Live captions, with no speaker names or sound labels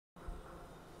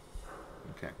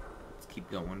keep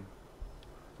going.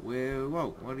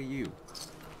 Whoa, what are you?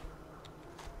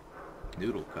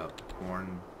 Noodle cup,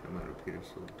 corn, tomato,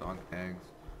 Peterson, dog tags,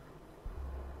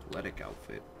 athletic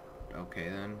outfit. Okay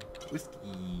then,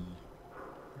 whiskey.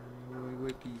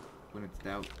 Whiskey. When it's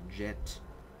doubt, jet.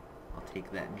 I'll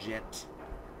take that jet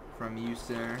from you,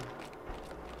 sir.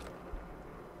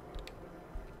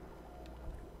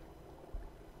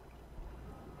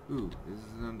 Ooh, this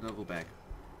is a double bag.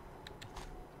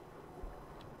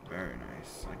 Very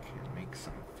nice. I can make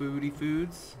some foodie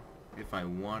foods if I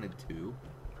wanted to.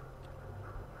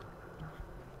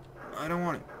 I don't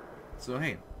want it. So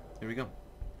hey, here we go.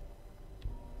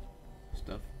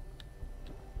 Stuff.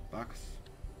 Box.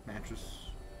 Mattress.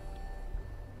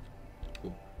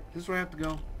 Cool. Is this where I have to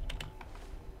go?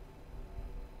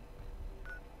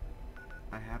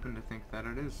 I happen to think that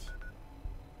it is.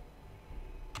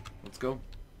 Let's go.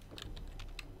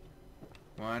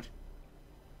 What?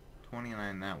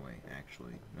 29 that way,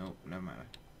 actually. Nope, never mind.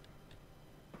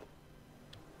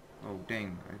 Oh,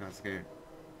 dang, I got scared.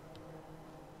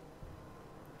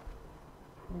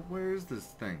 Well, where is this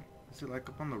thing? Is it like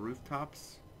up on the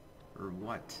rooftops? Or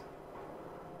what?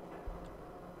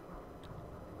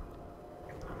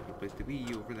 Good place to be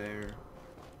over there.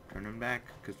 Turning back,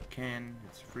 because we can.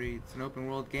 It's free. It's an open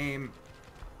world game.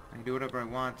 I can do whatever I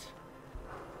want.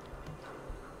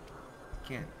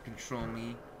 You can't control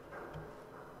me.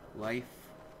 Life.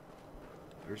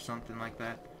 Or something like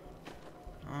that.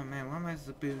 Oh man, what am I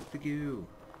supposed to do?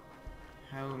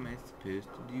 How am I supposed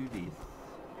to do this?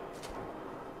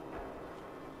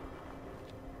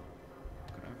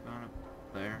 Could I have gone up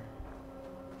there?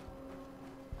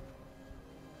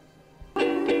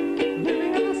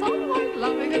 Living in the sunlight,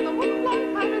 loving in the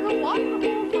moonlight, having a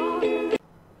wonderful time.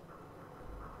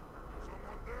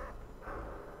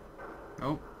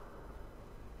 Nope.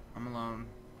 I'm alone.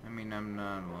 I mean, I'm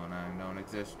not alone. I don't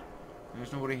exist.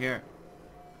 There's nobody here.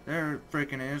 There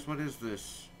freaking is. What is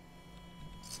this?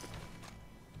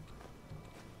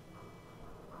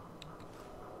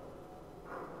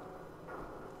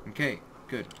 Okay,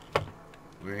 good.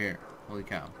 We're here. Holy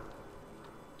cow.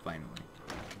 Finally.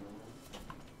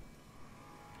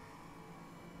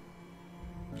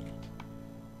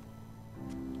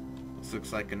 This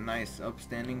looks like a nice,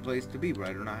 upstanding place to be where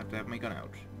I do not have to have my gun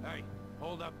out. Hey,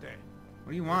 hold up there.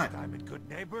 What do you want? This time at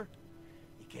Goodneighbor,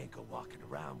 you can't go walking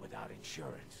around without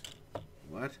insurance.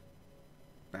 What?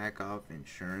 Back off,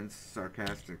 insurance?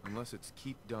 Sarcastic. Unless it's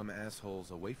keep dumb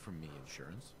assholes away from me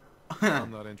insurance.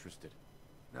 I'm not interested.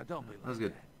 Now don't be like That was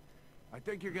good. that. I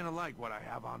think you're gonna like what I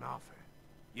have on offer.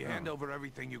 You hand over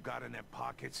everything you got in their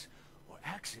pockets, or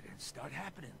accidents start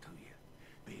happening to you.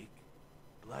 Big,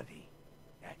 bloody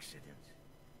accidents.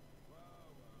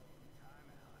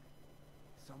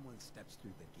 Someone steps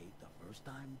through the gate the first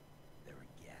time, they're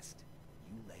a guest.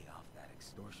 You lay off that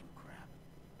extortion crap.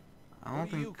 I don't What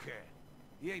do think... you care?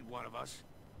 He ain't one of us.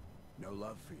 No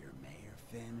love for your mayor,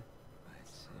 Finn? I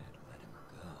said let him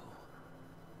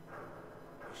go.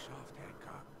 Be soft,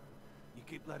 Hancock. You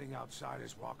keep letting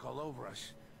outsiders walk all over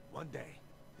us. One day,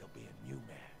 there'll be a new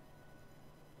man.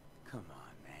 Come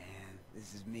on, man.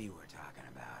 This is me we're talking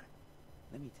about.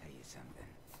 Let me tell you something.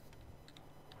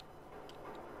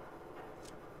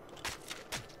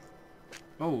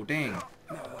 Oh, dang.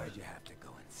 Now why'd you have to go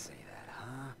and say that,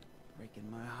 huh?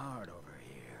 Breaking my heart over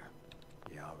here.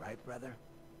 You alright, brother?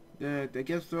 I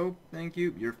guess so. Thank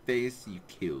you. Your face, you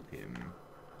killed him.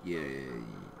 Yeah,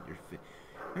 your face.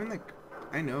 I mean, like,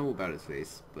 I know about his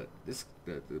face, but this,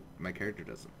 my character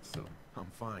doesn't, so.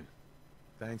 I'm fine.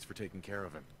 Thanks for taking care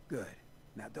of him. Good.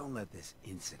 Now don't let this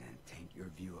incident taint your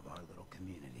view of our little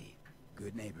community.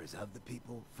 Good neighbors of the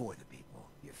people, for the people.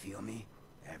 You feel me?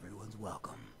 Everyone's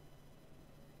welcome.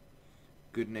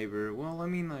 Goodneighbor. Well, I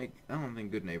mean, like, I don't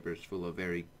think Goodneighbor is full of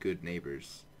very good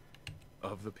neighbors.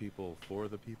 Of the people, for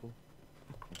the people?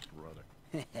 Oh, brother.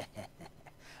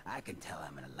 I can tell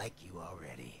I'm gonna like you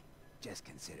already. Just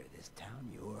consider this town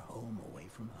your home away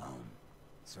from home.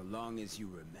 So long as you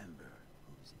remember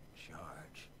who's in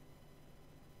charge.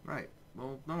 Right.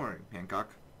 Well, don't worry, Hancock.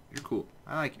 You're cool.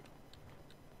 I like you.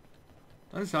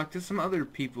 Let's talk to some other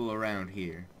people around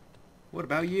here. What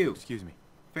about you? Excuse me.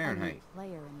 Fahrenheit. I'm a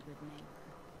player in Goodneighbor.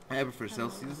 I have it for Hello,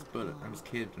 Celsius, but I was a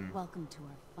kid and... Welcome to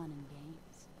our fun and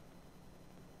games.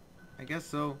 I guess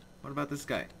so. What about this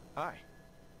guy? Hi.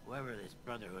 Whoever this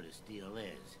Brotherhood of Steel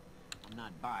is, I'm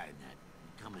not buying that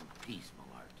come in peace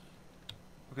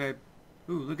malarkey. Okay.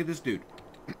 Ooh, look at this dude.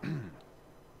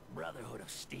 Brotherhood of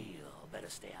Steel better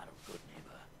stay out of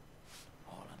Goodneighbor.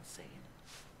 All I'm saying.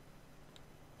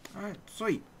 Alright,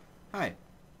 sweet. Hi.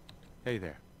 Hey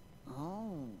there.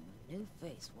 Oh, new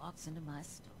face walks into my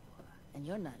store. And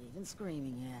you're not even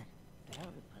screaming yet.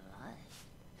 Very polite.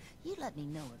 You let me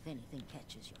know if anything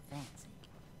catches your fancy.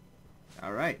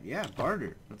 Alright, yeah,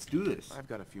 barter. Let's do this. I've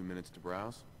got a few minutes to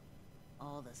browse.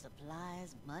 All the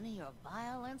supplies, money, or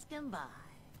violence can buy.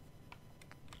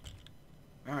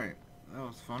 Alright, that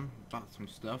was fun. Bought some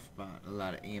stuff, bought a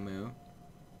lot of ammo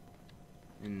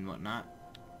and whatnot.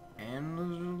 And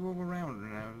let's just walk around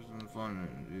and have some fun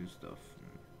and do stuff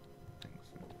and things.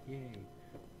 And yay.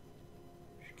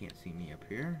 She can't see me up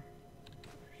here.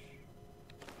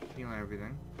 Stealing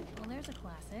everything. Well, there's a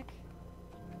classic.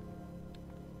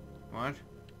 What?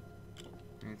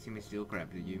 You didn't see me steal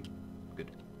crap, did you?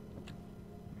 Good.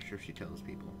 I'm sure she tells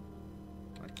people.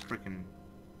 Like frickin'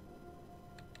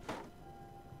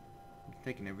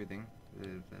 taking everything,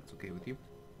 if that's okay with you.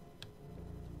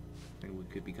 I think we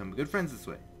could become good friends this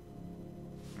way.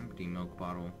 Empty milk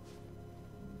bottle.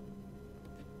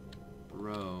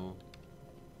 Bro.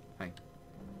 Hi.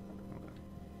 Okay.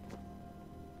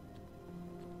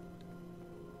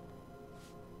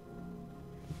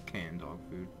 Canned dog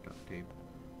food, duct tape,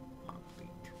 hot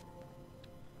plate.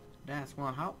 That's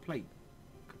one hot plate.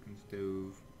 Cooking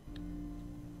stove.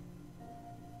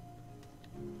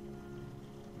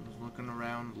 Looking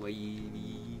around,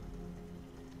 lady.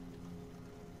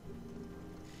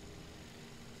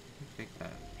 Take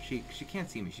that. She can't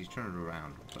see me. She's turning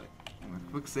around. But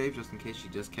a quick save just in case she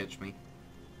does catch me.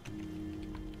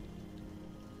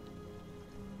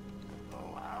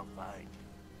 Oh, I'll find you.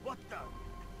 What the?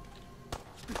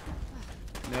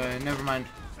 No, never mind.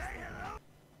 Say hello.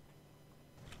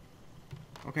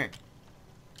 Okay.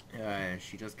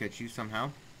 She does catch you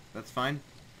somehow. That's fine.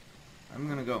 I'm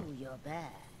gonna go. Ooh, you're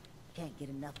bad. Can't get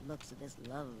enough looks at this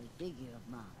lovely figure of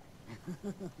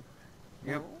mine.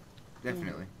 Yep,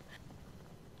 definitely.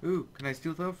 Ooh, can I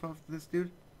steal stuff off this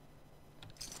dude?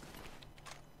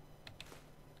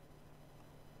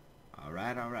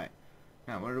 Alright, alright.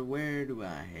 Now, where do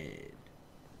I head?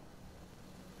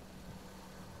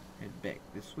 Head back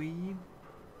this way?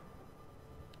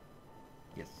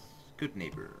 Yes,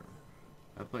 Goodneighbor.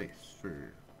 A place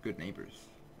for good neighbors.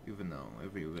 Even though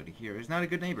everybody here is not a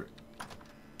good neighbor.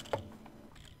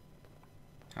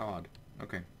 How odd.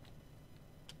 Okay.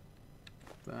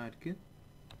 Vodka.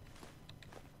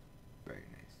 Very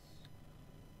nice.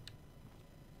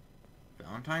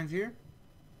 Valentine's here?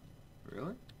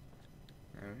 Really?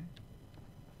 Alright.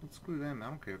 Well, screw them. I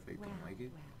don't care if they don't like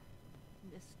it.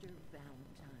 Well, Mr.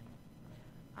 Valentine,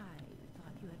 I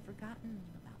thought you had forgotten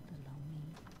about little me.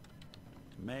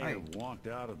 May Hi. have walked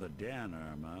out of the den,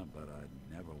 Irma, but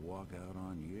I'd never walk out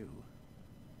on you.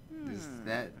 Is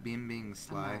that being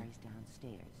sly? Amari's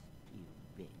downstairs, you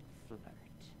big flirt.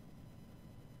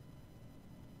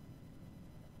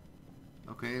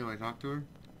 Okay, do I talk to her?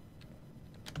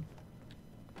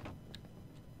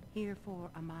 Here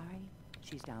for Amari?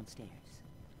 She's downstairs.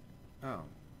 Oh,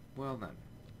 well then.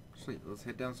 Sweet, let's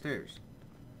head downstairs.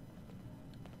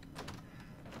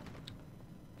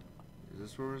 Is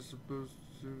this where we're supposed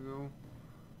to go?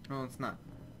 No, it's not.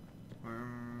 Where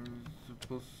am I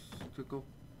supposed to go?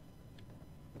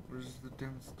 Where's the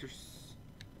downstairs?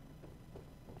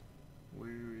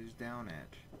 Where is down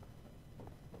at?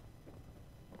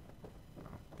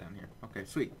 Oh, down here. Okay,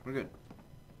 sweet. We're good.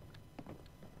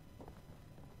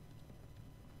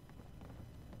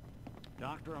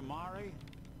 Dr. Amari?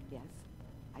 Yes?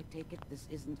 I take it this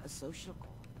isn't a social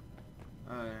call.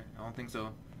 I don't think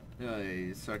so.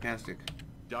 It's sarcastic.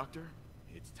 Doctor,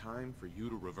 it's time for you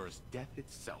to reverse death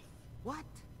itself. What?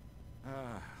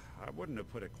 I wouldn't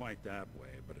have put it quite that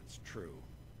way, but it's true.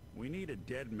 We need a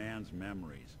dead man's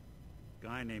memories.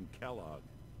 Guy named Kellogg.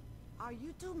 Are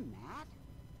you two mad?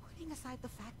 Putting aside the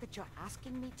fact that you're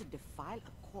asking me to defile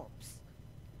a corpse,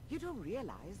 you don't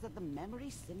realize that the memory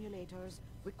simulators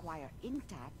require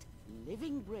intact,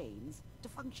 living brains to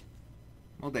function.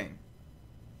 Well, dang.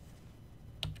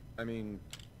 I mean,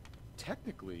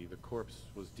 technically, the corpse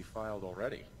was defiled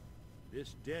already.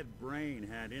 This dead brain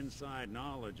had inside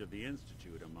knowledge of the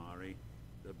Institute, Amari.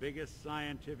 The biggest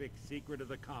scientific secret of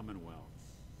the Commonwealth.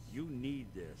 You need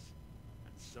this,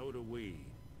 and so do we.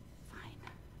 Fine.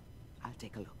 I'll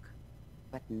take a look.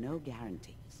 But no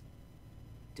guarantees.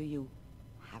 Do you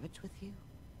have it with you?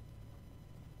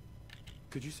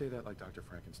 Could you say that like Dr.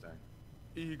 Frankenstein?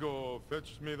 Ego,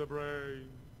 fetch me the brain.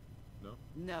 No?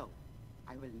 No,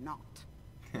 I will not.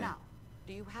 Now,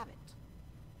 do you have it?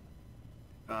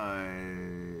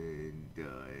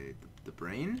 The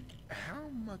brain? How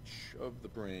much of the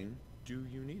brain do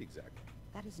you need exactly?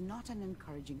 That is not an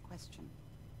encouraging question.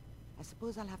 I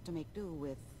suppose I'll have to make do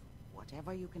with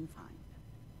whatever you can find.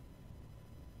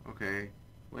 Okay.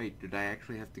 Wait, did I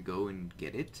actually have to go and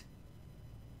get it?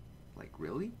 Like,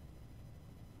 really?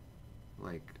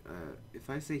 Like, if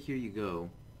I say here you go,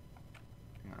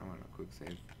 hang on, I want a quick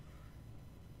save.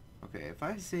 Okay, if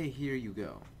I say here you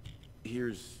go.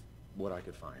 Here's what I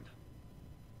could find.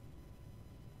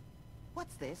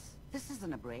 What's this? This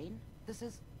isn't a brain. This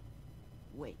is...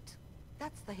 Wait.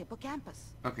 That's the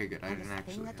hippocampus. Okay, good. I And didn't this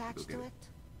actually thing have to attached go to get it?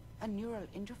 A neural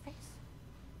interface?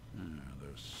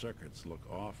 Those circuits look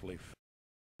awfully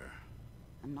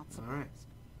I'm not surprised. Alright.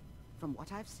 From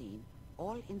what I've seen,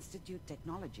 all Institute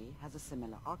technology has a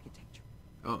similar architecture.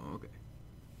 Oh, okay.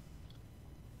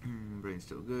 Brain's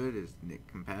still good. Is Nick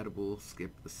compatible?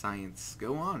 Skip the science.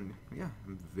 Go on. Yeah,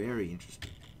 I'm very interested.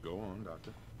 Go on,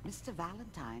 Doctor. Mr.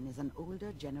 Valentine is an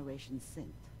older generation synth.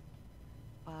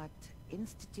 But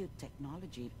Institute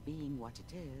technology being what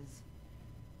it is,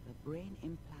 the brain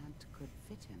implant could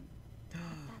fit him. But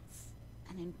that's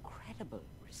an incredible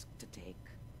risk to take.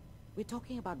 We're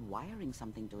talking about wiring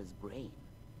something to his brain.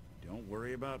 Don't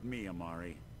worry about me,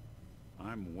 Amari.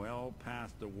 I'm well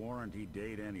past the warranty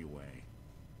date anyway.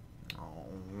 Oh,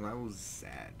 that was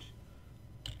sad.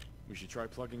 We should try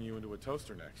plugging you into a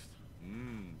toaster next.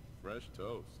 Fresh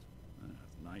toast.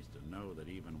 It's nice to know that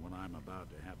even when I'm about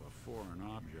to have a foreign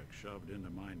object shoved into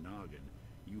my noggin,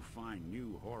 you find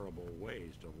new horrible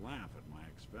ways to laugh at my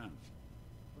expense.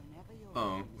 Whenever you're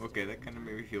Oh, ready, Mr. okay, that kind of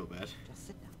Valentine, made me feel bad. Just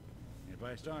sit down. If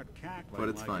I start cackling But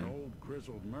it's like fine. an old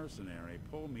grizzled mercenary,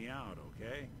 pull me out,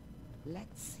 okay?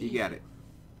 Let's see. You got it.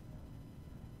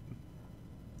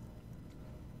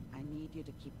 I need you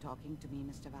to keep talking to me,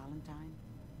 Mr. Valentine.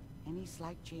 Any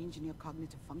slight change in your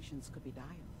cognitive functions could be dire.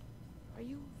 Are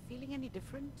you feeling any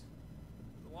different?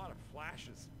 There's a lot of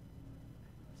flashes.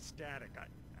 Static.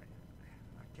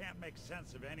 I can't make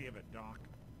sense of any of it, Doc.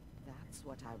 That's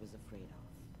what I was afraid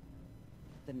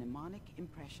of. The mnemonic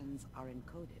impressions are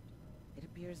encoded. It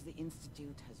appears the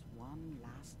Institute has one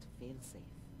last failsafe.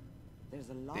 There's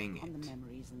a lock Dang on the it.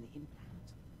 memories in the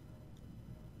implant.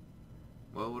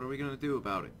 Well, what are we gonna do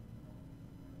about it?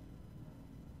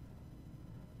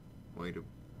 Way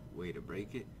to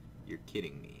break it? You're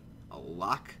kidding me. A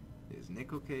lock? Is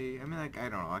Nick okay? I mean, like, I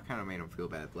don't know. I kind of made him feel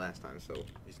bad last time, so...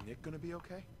 Is Nick gonna be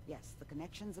okay? Yes, the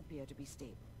connections appear to be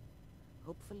stable.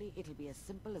 Hopefully it'll be as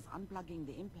simple as unplugging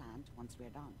the implant once we're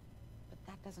done. But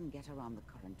that doesn't get around the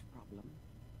current problem.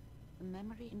 The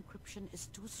memory encryption is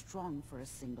too strong for a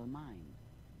single mind.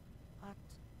 But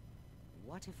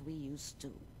what if we use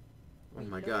two? Oh We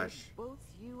my load gosh. both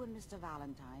you and Mr.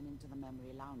 Valentine into the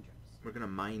memory loungers. We're gonna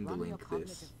mind Run your link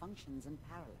cognitive this. functions in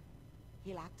parallel.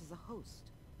 He'll act as a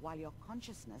host, while your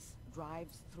consciousness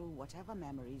drives through whatever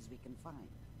memories we can find.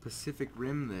 Pacific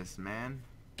Rim this, man.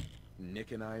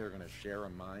 Nick and I are gonna share a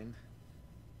mind?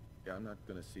 Yeah, I'm not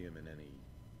gonna see him in any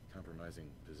compromising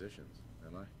positions,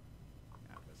 am I?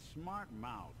 If a smart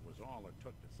mouth was all it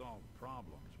took to solve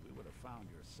problems, we would have found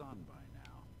your son by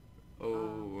now.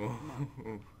 Oh.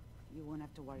 No. You won't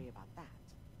have to worry about that.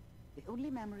 The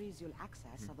only memories you'll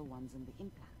access are the ones in the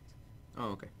implant.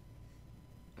 Oh, okay.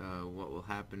 What will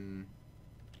happen?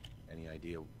 Any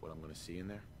idea what I'm gonna see in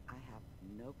there? I have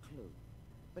no clue.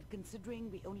 But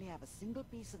considering we only have a single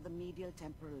piece of the medial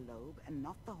temporal lobe and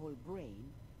not the whole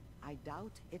brain, I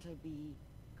doubt it'll be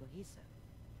cohesive.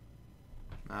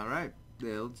 Alright,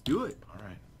 let's do it.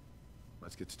 Alright.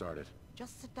 Let's get started.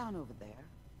 Just sit down over there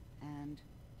and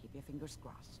keep your fingers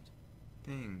crossed.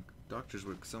 Dang, doctors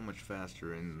work so much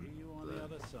faster in See you on the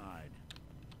other side.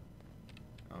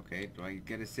 Okay, do I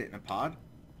get to sit in a pod?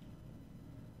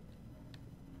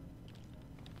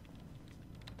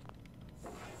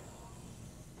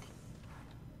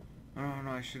 Oh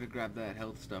no, I should have grabbed that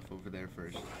health stuff over there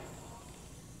first.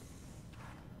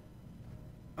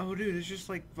 Oh dude, it's just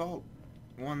like Vault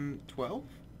 112?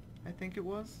 I think it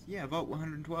was? Yeah, Vault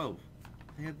 112.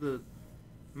 They had the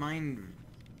mind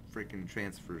freaking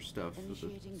transfer stuff with the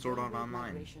Initiating Sword Art brainwave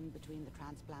Online. migration between the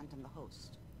transplant and the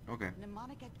host. Okay.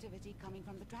 Mnemonic activity coming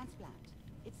from the transplant.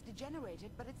 It's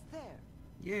degenerated, but it's there.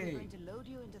 Yay. We're going to load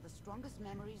you into the strongest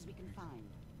memories we can find.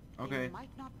 Okay. They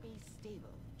might not be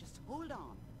stable. Just hold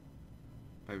on.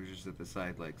 I was just at the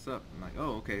side like, sup? I'm like,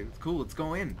 oh, okay, it's cool, let's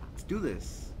go in. Let's do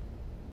this.